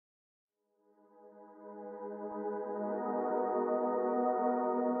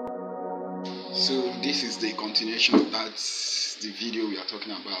So this is the continuation of the video we are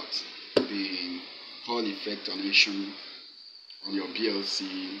talking about, the Hall effect on your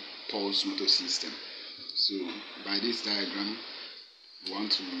BLC pulse motor system. So by this diagram, we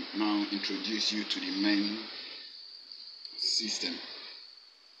want to now introduce you to the main system.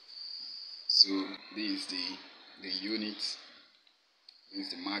 So this is the unit, this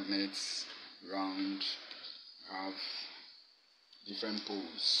is the magnets, round, have different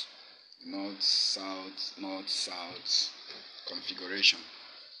poles, north south configuration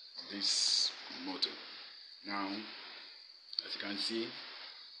of this motor. Now, as you can see,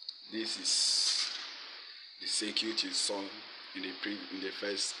 this is the circuit you saw in the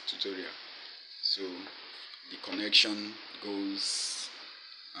first tutorial. So the connection goes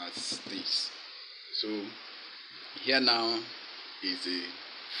as this. So here now is the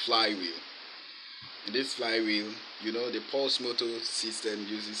flywheel. In this flywheel, you know, the pulse motor system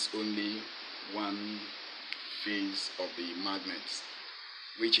uses only one phase of the magnet,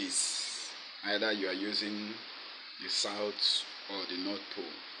 which is either you are using the south or the north pole.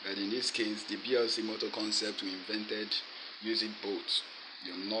 But in this case, the BLC motor concept we invented using both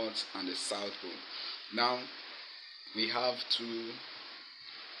the north and the south pole. Now we have two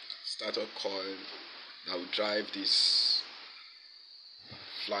starter coils that will drive this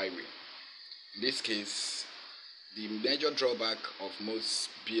flywheel. In this case, the major drawback of most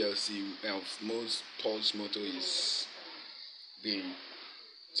most pulse motor is the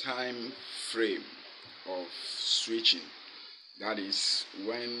time frame of switching. That is,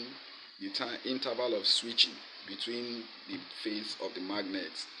 when the interval of switching between the phase of the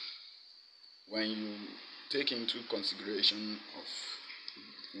magnet, when you take into consideration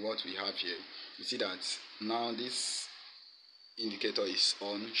of what we have here, you see that now this indicator is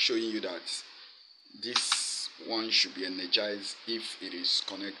on, showing you that this one should be energized if it is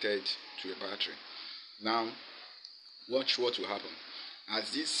connected to a battery. Now watch what will happen. As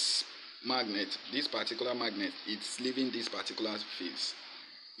this particular magnet, it's leaving this particular phase,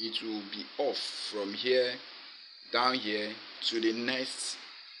 it will be off from here down here to the next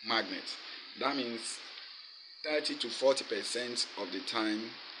magnet. That means 30 to 40% of the time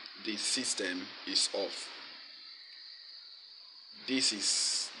the system is off. This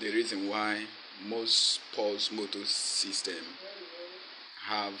is the reason why most pulse motor systems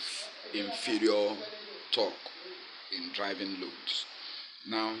have inferior torque in driving loads.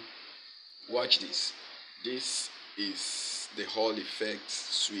 Now watch this. This is the Hall effect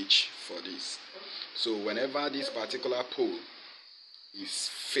switch for this. So whenever this particular pole is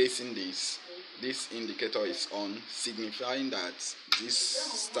facing this indicator is on, signifying that this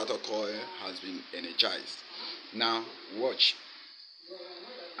starter coil has been energized. Now watch.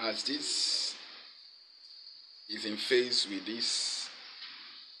 As this is in phase with this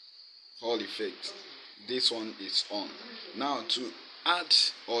Hall effect, this one is on. Now to add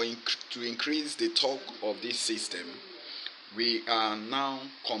or to increase the torque of this system, we are now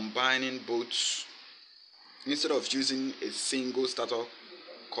combining both. Instead of using a single starter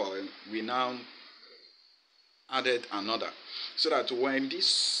coil, we now added another, so that when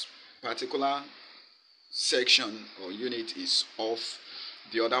this particular section or unit is off,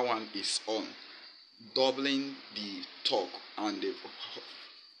 the other one is on, doubling the torque and the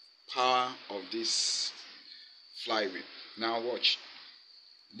power of this flywheel. Now watch.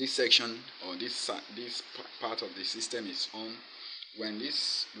 This section or this part of the system is on. When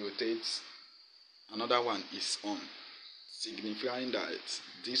this rotates, another one is on, signifying that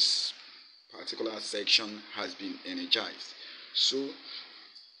this particular section has been energized. So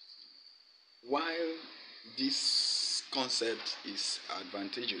while this concept is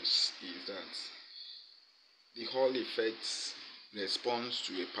advantageous, is that the Hall effect responds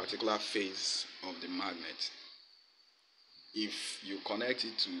to a particular phase of the magnet. If you connect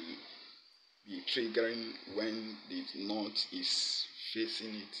it to be triggering when the north is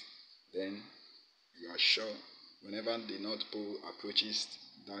facing it, then you are sure whenever the north pole approaches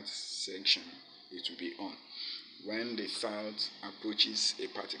that section, it will be on. When the south approaches a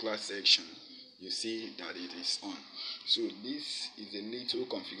particular section, you see that it is on. So this is a little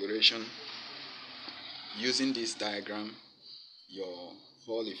configuration using this diagram. Your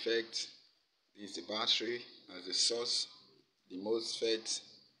Hall effect is the battery as the source, the MOSFET,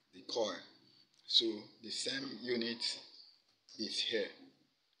 the coil. So the same unit is here.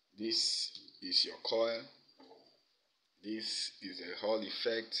 This is your coil. This is the Hall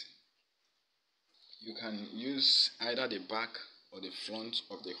effect. You can use either the back or the front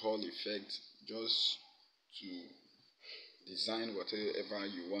of the Hall effect just to design whatever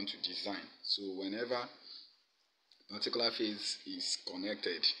you want to design. So whenever a particular phase is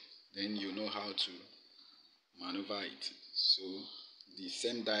connected, then you know how to maneuver it. So the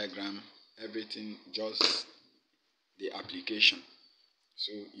same diagram, everything, just the application.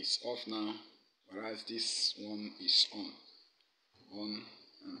 So it's off now, whereas this one is on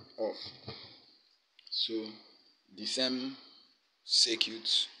and off. So the same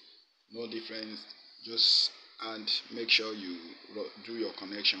circuit, no difference. Just make sure you do your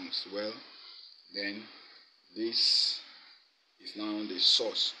connections well. Then this is now the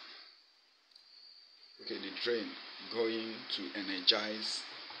source, okay, the drain going to energize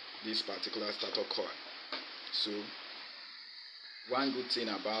this particular starter coil. So one good thing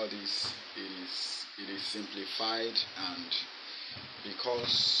about this is it is simplified, and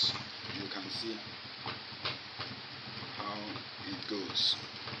because you can see how it goes.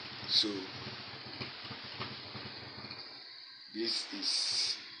 So this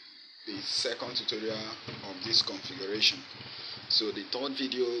is the second tutorial of this configuration. So the third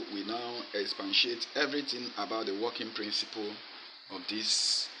video will now expatiate everything about the working principle of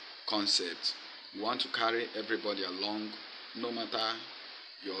this concept. We want to carry everybody along, no matter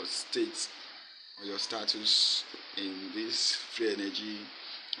your state or your status in this free energy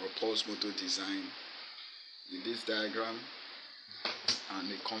or pulse motor design. In this diagram and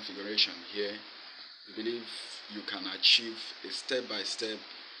the configuration here, we believe you can achieve a step-by-step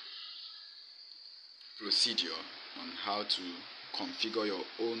procedure on how to configure your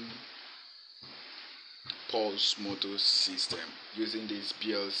own pulse motor system using this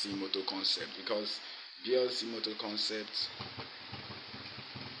BLC motor concept, because BLC motor concept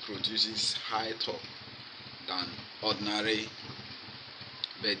produces high torque than ordinary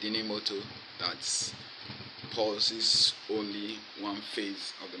Bedini motor that pulses only one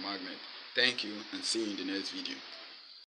phase of the magnet. Thank you, and see you in the next video.